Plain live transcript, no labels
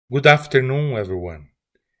Good afternoon, everyone.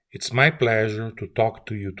 It's my pleasure to talk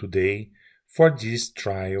to you today for this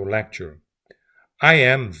trial lecture. I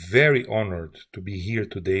am very honored to be here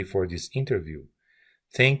today for this interview.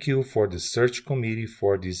 Thank you for the search committee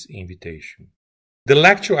for this invitation. The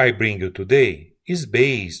lecture I bring you today is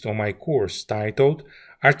based on my course titled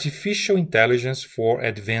Artificial Intelligence for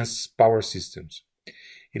Advanced Power Systems.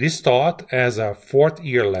 It is taught as a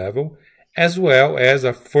fourth-year level as well as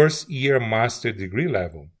a first-year master degree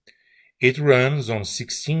level. It runs on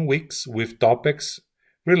 16 weeks with topics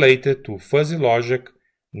related to fuzzy logic,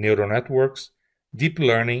 neural networks, deep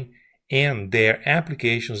learning, and their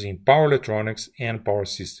applications in power electronics and power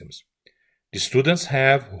systems. The students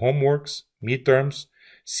have homeworks, midterms,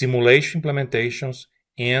 simulation implementations,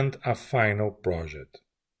 and a final project.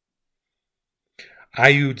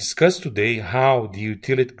 I will discuss today how the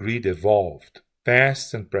utility grid evolved,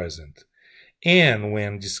 past and present, and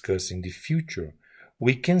when discussing the future,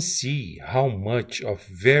 we can see how much of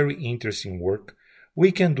very interesting work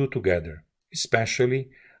we can do together, especially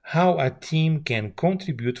how a team can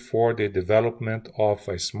contribute for the development of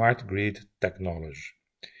a smart grid technology.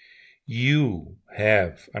 You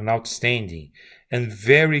have an outstanding and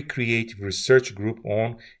very creative research group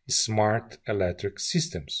on smart electric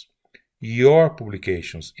systems. Your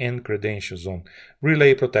publications and credentials on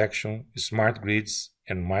relay protection, smart grids,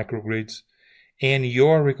 and microgrids, and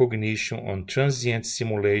your recognition on transient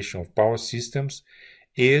simulation of power systems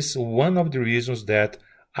is one of the reasons that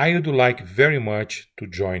I would like very much to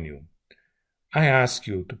join you. I ask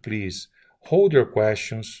you to please hold your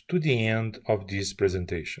questions to the end of this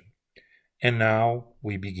presentation. And now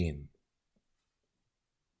we begin.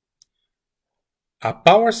 A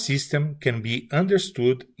power system can be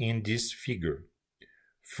understood in this figure.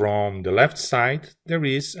 From the left side, there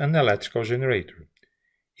is an electrical generator.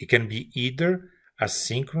 It can be either a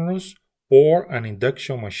synchronous or an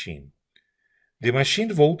induction machine. The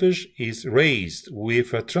machine voltage is raised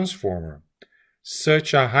with a transformer.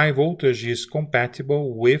 Such a high voltage is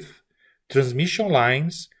compatible with transmission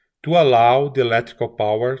lines to allow the electrical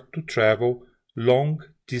power to travel long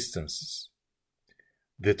distances.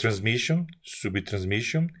 The transmission,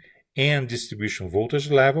 subtransmission, and distribution voltage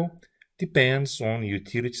level depends on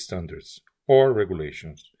utility standards or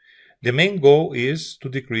regulations. The main goal is to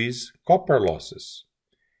decrease copper losses.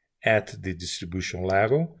 At the distribution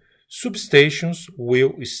level, substations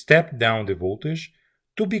will step down the voltage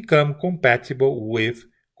to become compatible with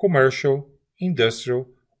commercial, industrial,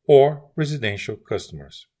 or residential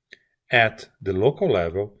customers. At the local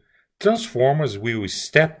level, transformers will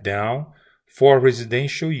step down for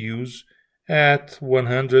residential use at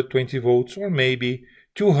 120 volts or maybe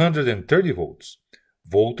 230 volts.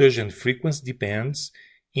 Voltage and frequency depends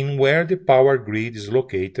in where the power grid is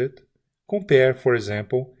located. Compare, for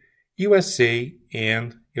example, USA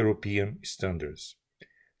and European standards.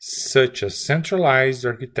 Such a centralized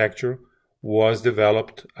architecture was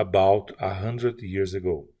developed about 100 years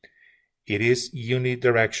ago. It is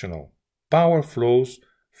unidirectional. Power flows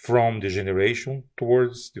from the generation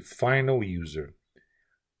towards the final user.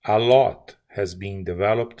 A lot has been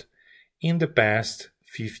developed in the past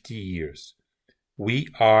 50 years. We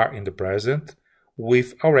are in the present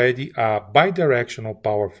with already a bidirectional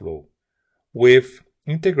power flow, with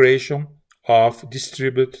integration of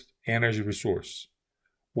distributed energy resource,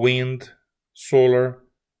 wind, solar,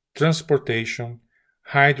 transportation,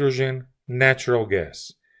 hydrogen, natural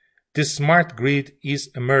gas. The smart grid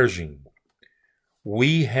is emerging.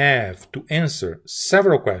 We have to answer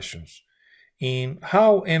several questions in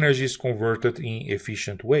how energy is converted in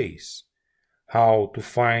efficient ways, how to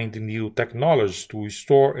find new technologies to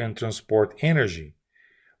store and transport energy.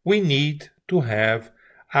 We need to have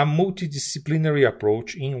a multidisciplinary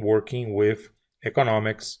approach in working with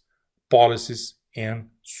economics, policies,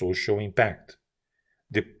 and social impact.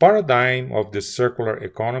 The paradigm of the circular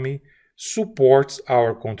economy supports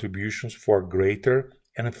our contributions for greater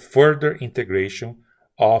and further integration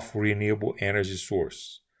of renewable energy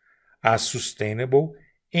sources. A sustainable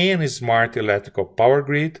and smart electrical power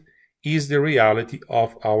grid is the reality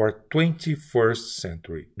of our 21st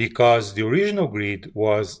century, because the original grid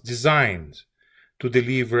was designed to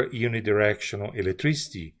deliver unidirectional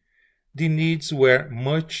electricity. The needs were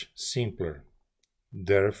much simpler.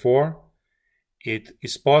 Therefore, it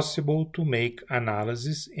is possible to make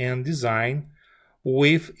analysis and design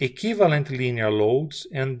with equivalent linear loads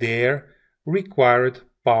and their required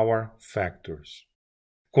power factors.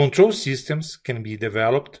 Control systems can be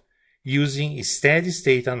developed using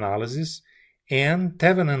steady-state analysis and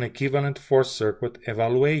Thevenin equivalent for circuit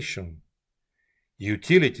evaluation.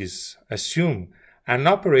 Utilities assume an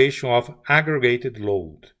operation of aggregated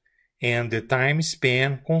load and the time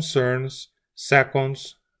span concerns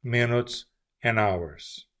seconds, minutes, and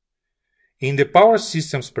hours. In the power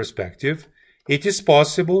systems perspective, it is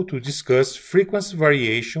possible to discuss frequency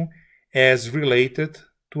variation as related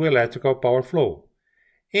to electrical power flow,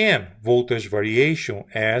 and voltage variation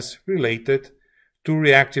as related to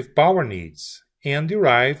reactive power needs, and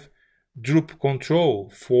derive droop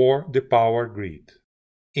control for the power grid.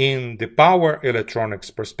 In the power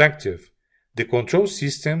electronics perspective, the control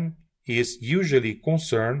system is usually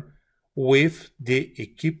concerned with the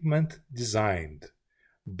equipment designed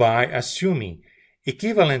by assuming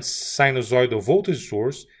equivalent sinusoidal voltage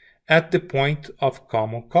source at the point of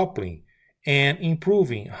common coupling and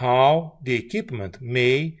improving how the equipment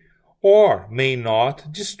may or may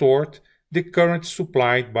not distort the current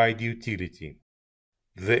supplied by the utility.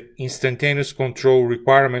 The instantaneous control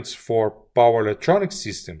requirements for power electronic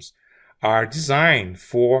systems are designed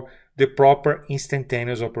for the proper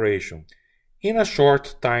instantaneous operation in a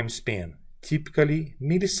short time span, typically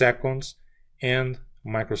milliseconds and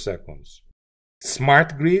microseconds.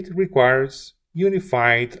 SmartGrid requires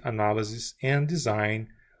unified analysis and design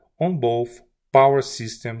on both power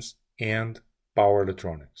systems and power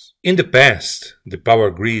electronics. In the past, the power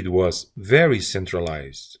grid was very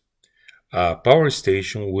centralized. A power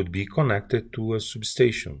station would be connected to a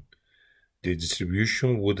substation. The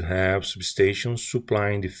distribution would have substations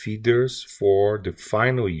supplying the feeders for the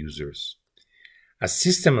final users. A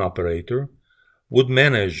system operator would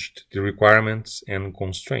manage the requirements and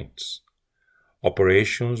constraints.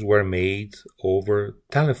 Operations were made over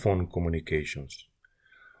telephone communications.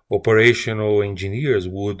 Operational engineers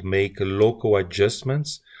would make local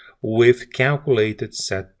adjustments with calculated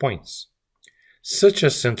set points. Such a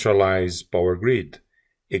centralized power grid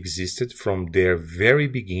existed from their very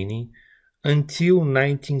beginning until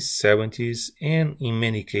 1970s and in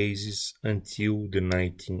many cases until the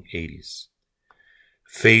 1980s.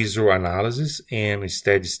 Phasor analysis and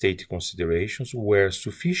steady-state considerations were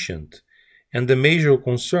sufficient, and the major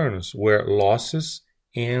concerns were losses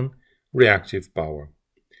and reactive power.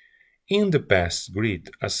 In the past grid,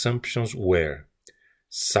 assumptions were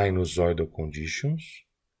sinusoidal conditions,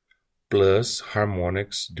 plus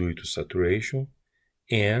harmonics due to saturation,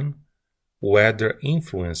 and weather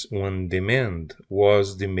influence on demand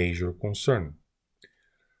was the major concern.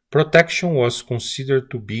 Protection was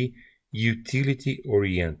considered to be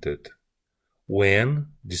utility-oriented. When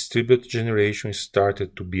distributed generation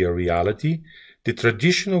started to be a reality, the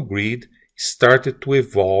traditional grid started to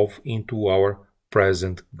evolve into our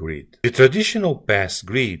present grid. The traditional past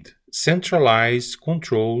grid centralized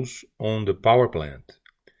controls on the power plant.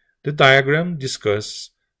 The diagram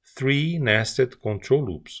discusses three nested control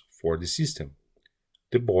loops for the system.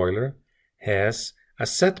 The boiler has a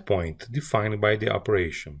set point defined by the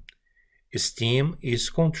operation. Steam is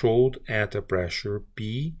controlled at a pressure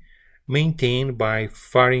P, maintained by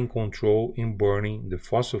firing control in burning the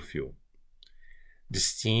fossil fuel. The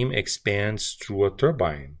steam expands through a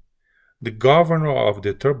turbine. The governor of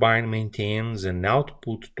the turbine maintains an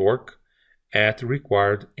output torque at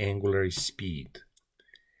required angular speed.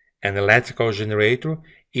 An electrical generator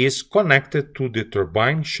is connected to the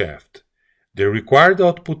turbine shaft. The required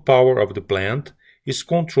output power of the plant is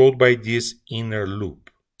controlled by this inner loop.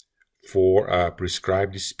 For a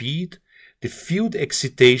prescribed speed, the field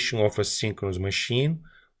excitation of a synchronous machine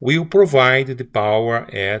will provide the power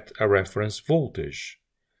at a reference voltage.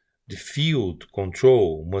 The field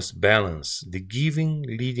control must balance the given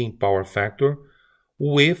leading power factor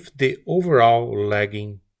with the overall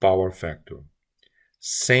lagging power factor.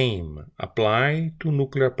 Same apply to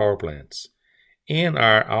nuclear power plants and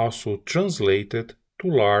are also translated to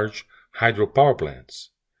large hydropower plants.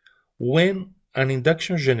 When an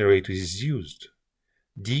induction generator is used,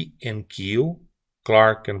 D and Q,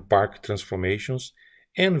 Clark and Park transformations,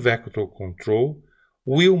 and vector control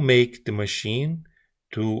will make the machine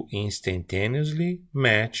to instantaneously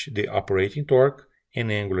match the operating torque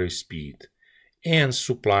and angular speed and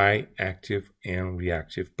supply active and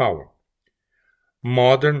reactive power.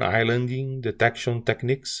 Modern islanding detection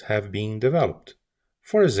techniques have been developed.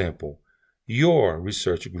 For example, your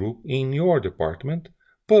research group in your department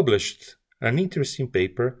published an interesting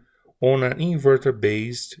paper on an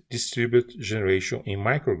inverter-based distributed generation in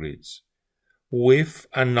microgrids, with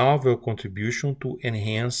a novel contribution to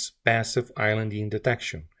enhance passive islanding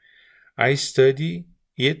detection. I study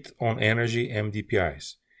it on energy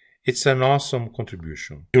MDPIs. It's an awesome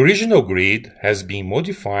contribution. The original grid has been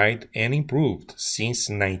modified and improved since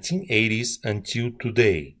 1980s until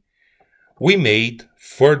today. We made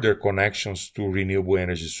further connections to renewable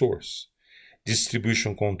energy source.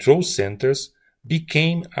 Distribution control centers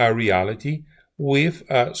became a reality with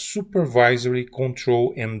a supervisory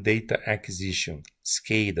control and data acquisition,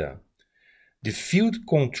 SCADA. The field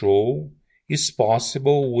control is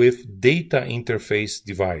possible with data interface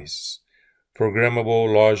devices,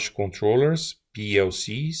 programmable logic controllers,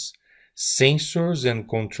 PLCs, sensors and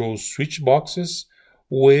control switch boxes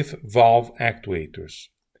with valve actuators.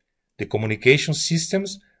 The communication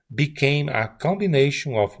systems became a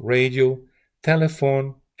combination of radio,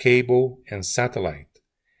 telephone, cable, and satellite.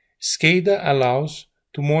 SCADA allows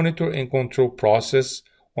to monitor and control processes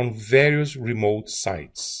on various remote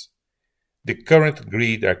sites. The current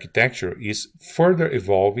grid architecture is further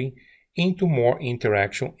evolving into more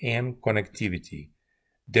interaction and connectivity.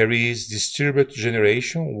 There is distributed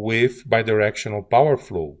generation with bidirectional power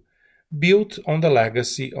flow, built on the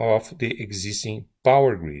legacy of the existing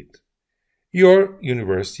power grid. Your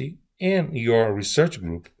university and your research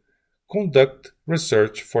group conduct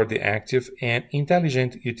research for the active and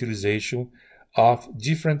intelligent utilization of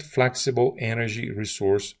different flexible energy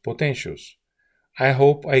resource potentials. I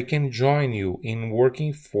hope I can join you in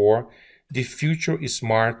working for the future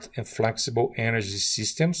smart and flexible energy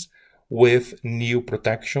systems with new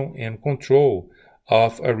protection and control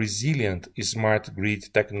of a resilient smart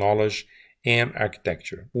grid technology and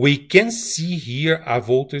architecture. We can see here a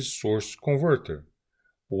voltage source converter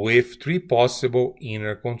with three possible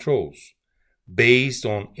inner controls based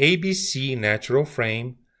on ABC natural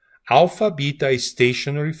frame, alpha beta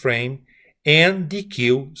stationary frame, and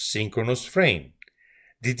DQ synchronous frame.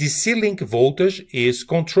 The DC link voltage is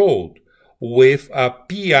controlled with a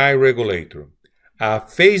PI regulator. A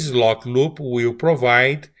phase lock loop will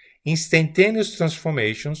provide instantaneous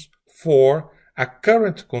transformations for a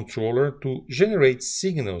current controller to generate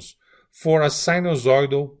signals for a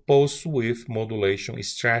sinusoidal pulse width modulation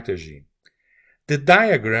strategy. The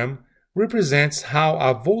diagram represents how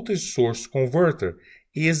a voltage source converter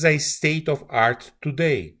is a state of art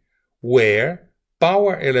today, where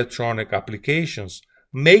power electronic applications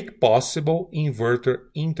make possible inverter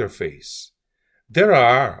interface. There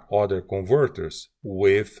are other converters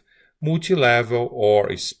with multi-level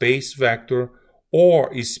or space vector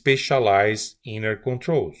or specialized inner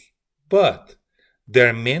controls, but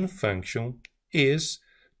their main function is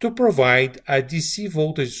to provide a DC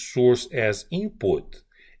voltage source as input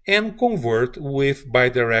and convert with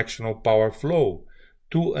bidirectional power flow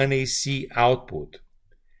to an AC output.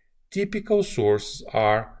 Typical sources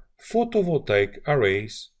are photovoltaic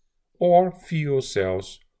arrays or fuel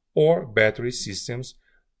cells or battery systems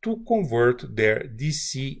to convert their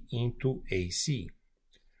DC into AC.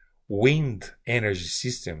 Wind energy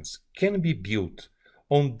systems can be built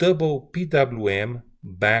on double PWM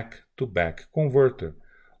back-to-back converter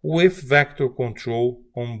with vector control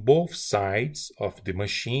on both sides of the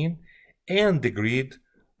machine and the grid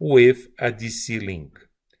with a DC link.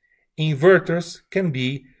 Inverters can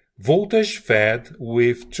be voltage fed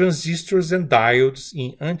with transistors and diodes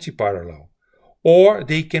in antiparallel, or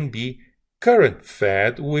they can be current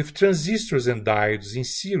fed with transistors and diodes in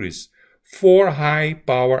series for high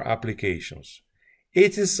power applications.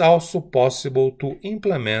 It is also possible to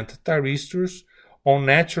implement thyristors on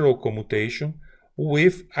natural commutation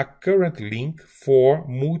with a current link for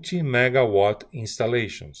multi-megawatt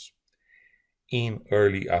installations. In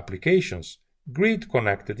early applications,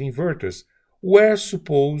 grid-connected inverters were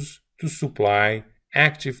supposed to supply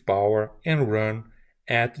active power and run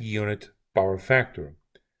at unit power factor.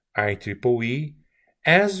 IEEE,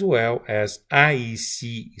 as well as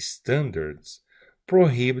IEC standards,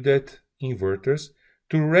 prohibited inverters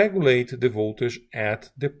to regulate the voltage at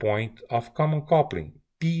the point of common coupling,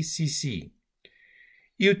 PCC.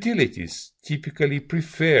 Utilities typically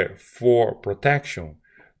prefer, for protection,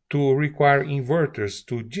 to require inverters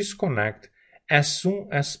to disconnect as soon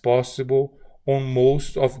as possible on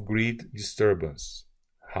most of grid disturbance.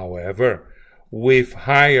 However, with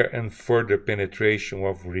higher and further penetration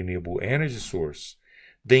of renewable energy source,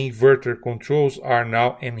 the inverter controls are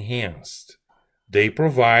now enhanced. They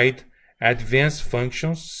provide advanced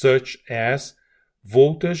functions such as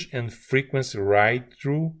voltage and frequency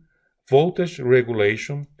ride-through, voltage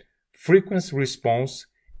regulation, frequency response,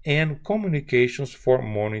 and communications for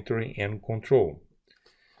monitoring and control.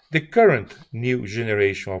 The current new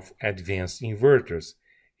generation of advanced inverters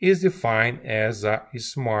is defined as a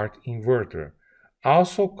smart inverter,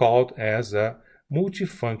 also called as a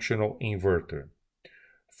multifunctional inverter.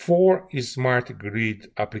 For smart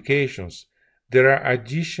grid applications, there are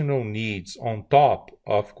additional needs on top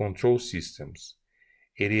of control systems.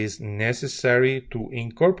 It is necessary to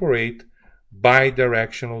incorporate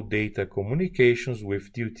bidirectional data communications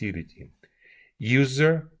with the utility,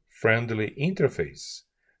 user-friendly interface,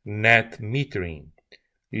 net metering,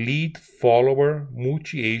 lead-follower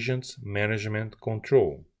multi-agent management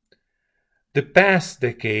control. The past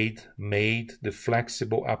decade made the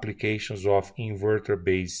flexible applications of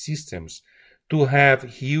inverter-based systems to have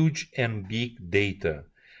huge and big data.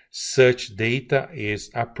 Such data is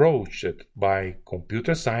approached by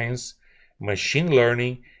computer science, machine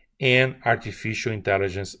learning, and artificial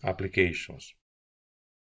intelligence applications.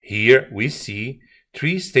 Here we see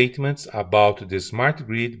three statements about the smart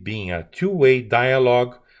grid being a two-way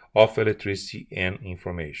dialogue of electricity and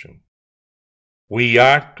information. We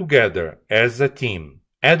are together as a team,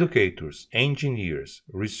 educators, engineers,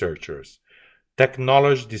 researchers,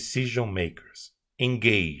 technology decision makers,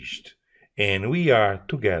 engaged, and we are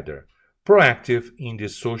together proactive in the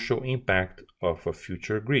social impact of a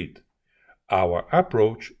future grid. Our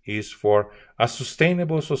approach is for a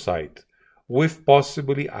sustainable society with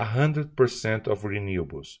possibly 100% of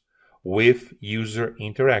renewables, with user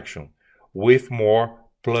interaction, with more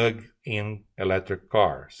plug-in electric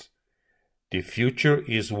cars. The future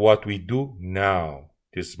is what we do now.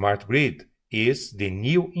 The smart grid is the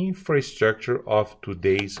new infrastructure of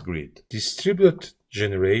today's grid. Distributed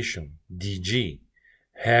generation, DG,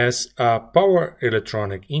 has a power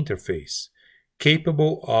electronic interface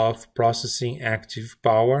capable of processing active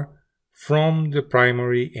power from the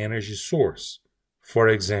primary energy source, for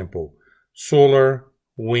example, solar,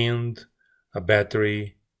 wind, a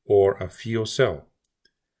battery, or a fuel cell.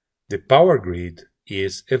 The power grid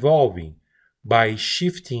is evolving by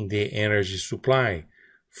shifting the energy supply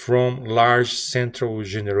from large central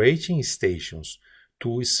generating stations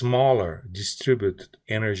to smaller distributed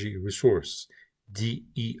energy resources,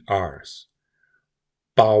 DERs.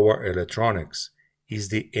 Power electronics is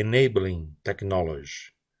the enabling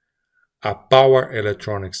technology. A power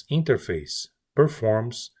electronics interface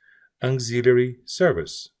performs auxiliary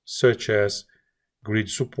service such as grid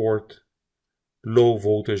support, low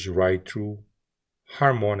voltage ride-through,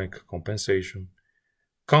 harmonic compensation,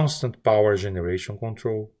 constant power generation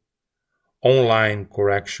control, online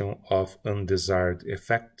correction of undesired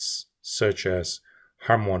effects such as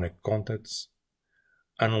harmonic contacts,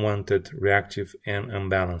 unwanted reactive and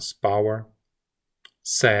unbalanced power,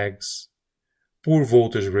 sags, poor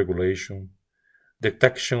voltage regulation,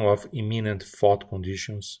 detection of imminent fault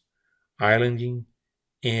conditions, islanding,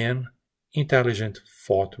 and intelligent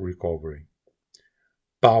fault recovery.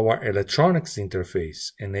 Power electronics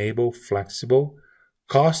interface enable flexible,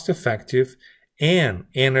 cost-effective, and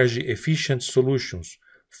energy-efficient solutions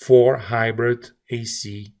for hybrid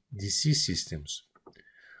AC-DC systems.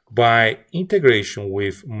 By integration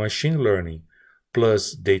with machine learning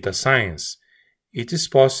plus data science, it is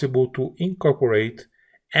possible to incorporate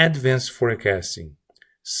advanced forecasting,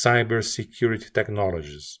 cybersecurity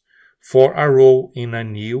technologies for a role in a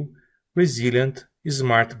new, resilient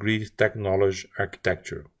smart grid technology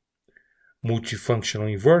architecture.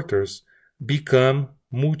 Multifunctional inverters become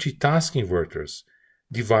multitask inverters,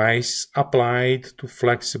 devices applied to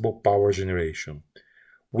flexible power generation.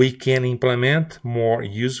 We can implement more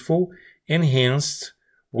useful, enhanced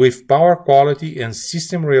with power quality and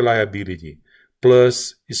system reliability,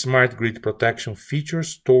 plus smart grid protection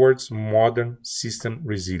features towards modern system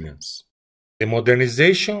resilience. The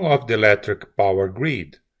modernization of the electric power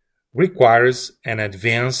grid requires an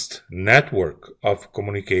advanced network of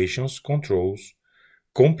communications controls,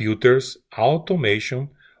 computers, automation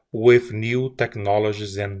with new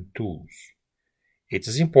technologies and tools. It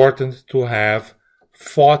is important to have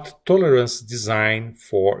fault tolerance design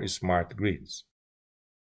for smart grids.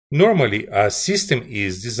 Normally, a system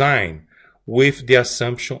is designed with the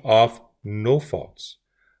assumption of no faults.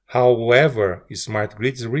 However, smart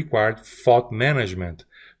grids require fault management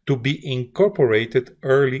to be incorporated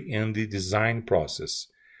early in the design process.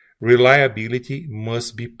 Reliability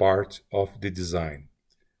must be part of the design.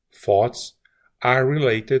 Faults are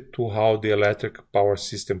related to how the electric power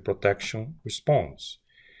system protection responds.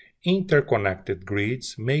 Interconnected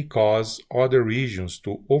grids may cause other regions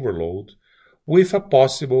to overload with a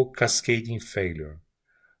possible cascading failure.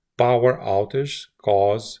 Power outages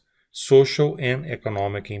cause social and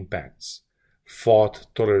economic impacts. Fault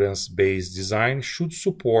tolerance-based design should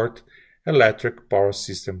support electric power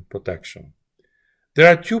system protection. There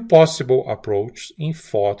are two possible approaches in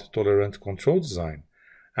fault-tolerant control design.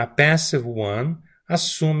 A passive one,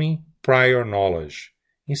 assuming prior knowledge.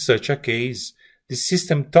 In such a case, the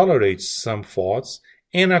system tolerates some faults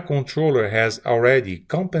and a controller has already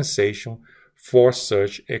compensation for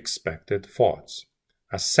such expected faults.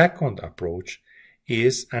 A second approach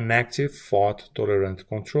is an active fault-tolerant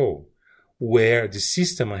control, where the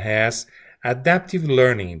system has adaptive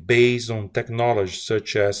learning based on technology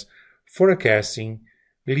such as forecasting,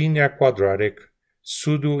 linear quadratic,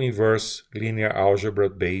 pseudo-inverse linear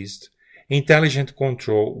algebra-based, intelligent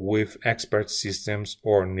control with expert systems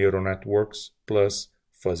or neural networks plus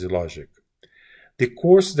fuzzy logic. The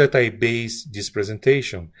course that I base this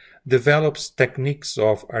presentation develops techniques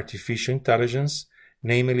of artificial intelligence,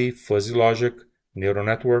 namely fuzzy logic, neural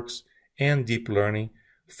networks, and deep learning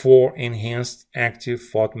for enhanced active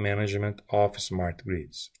thought management of smart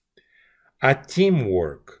grids. At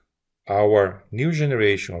teamwork, our new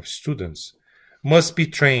generation of students must be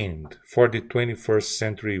trained for the 21st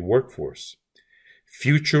century workforce.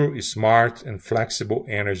 Future smart and flexible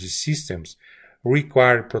energy systems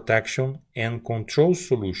require protection and control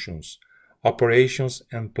solutions, operations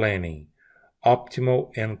and planning,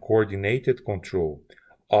 optimal and coordinated control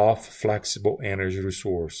of flexible energy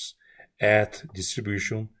resource at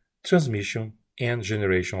distribution, transmission, and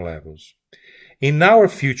generation levels. In our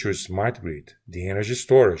future smart grid, the energy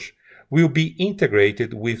storage will be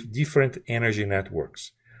integrated with different energy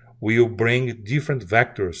networks. We will bring different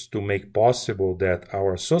vectors to make possible that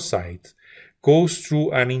our society goes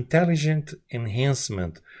through an intelligent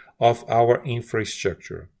enhancement of our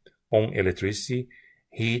infrastructure on electricity,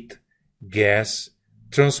 heat, gas,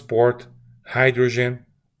 transport, hydrogen,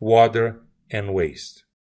 water, and waste.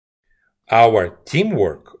 Our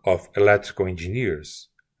teamwork of electrical engineers,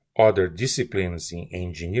 other disciplines in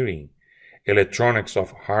engineering, electronics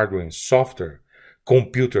of hardware and software,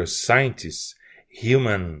 computer scientists,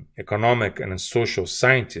 human, economic, and social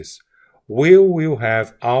scientists will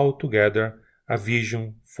have all together a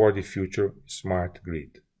vision for the future smart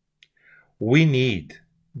grid. We need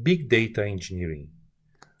big data engineering,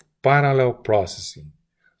 parallel processing,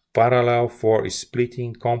 parallel for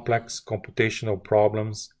splitting complex computational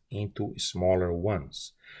problems into smaller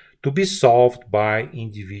ones, to be solved by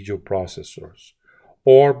individual processors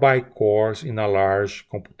or by cores in a large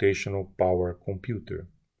computational power computer.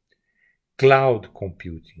 Cloud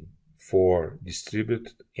computing for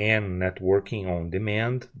distributed and networking on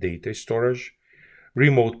demand data storage,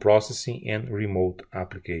 remote processing and remote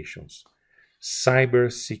applications.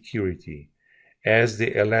 Cybersecurity. As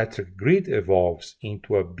the electric grid evolves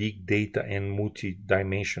into a big data and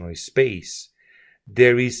multi-dimensional space,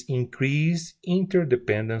 there is increased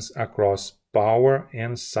interdependence across power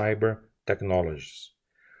and cyber technologies.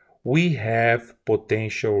 We have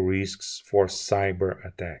potential risks for cyber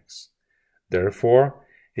attacks. Therefore,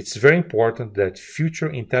 it's very important that future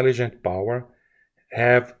intelligent power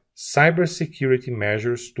have cybersecurity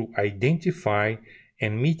measures to identify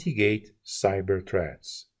and mitigate cyber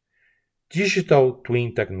threats. Digital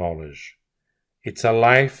twin technology. It's a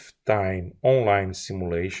lifetime online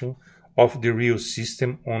simulation of the real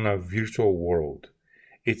system on a virtual world.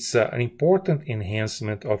 It's an important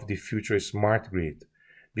enhancement of the future smart grid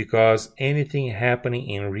because anything happening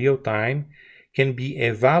in real time can be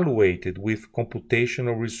evaluated with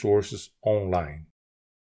computational resources online.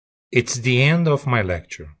 It's the end of my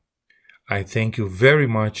lecture. I thank you very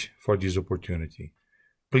much for this opportunity.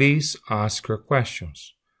 Please ask your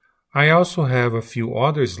questions. I also have a few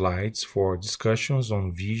other slides for discussions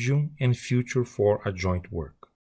on vision and future for a joint work.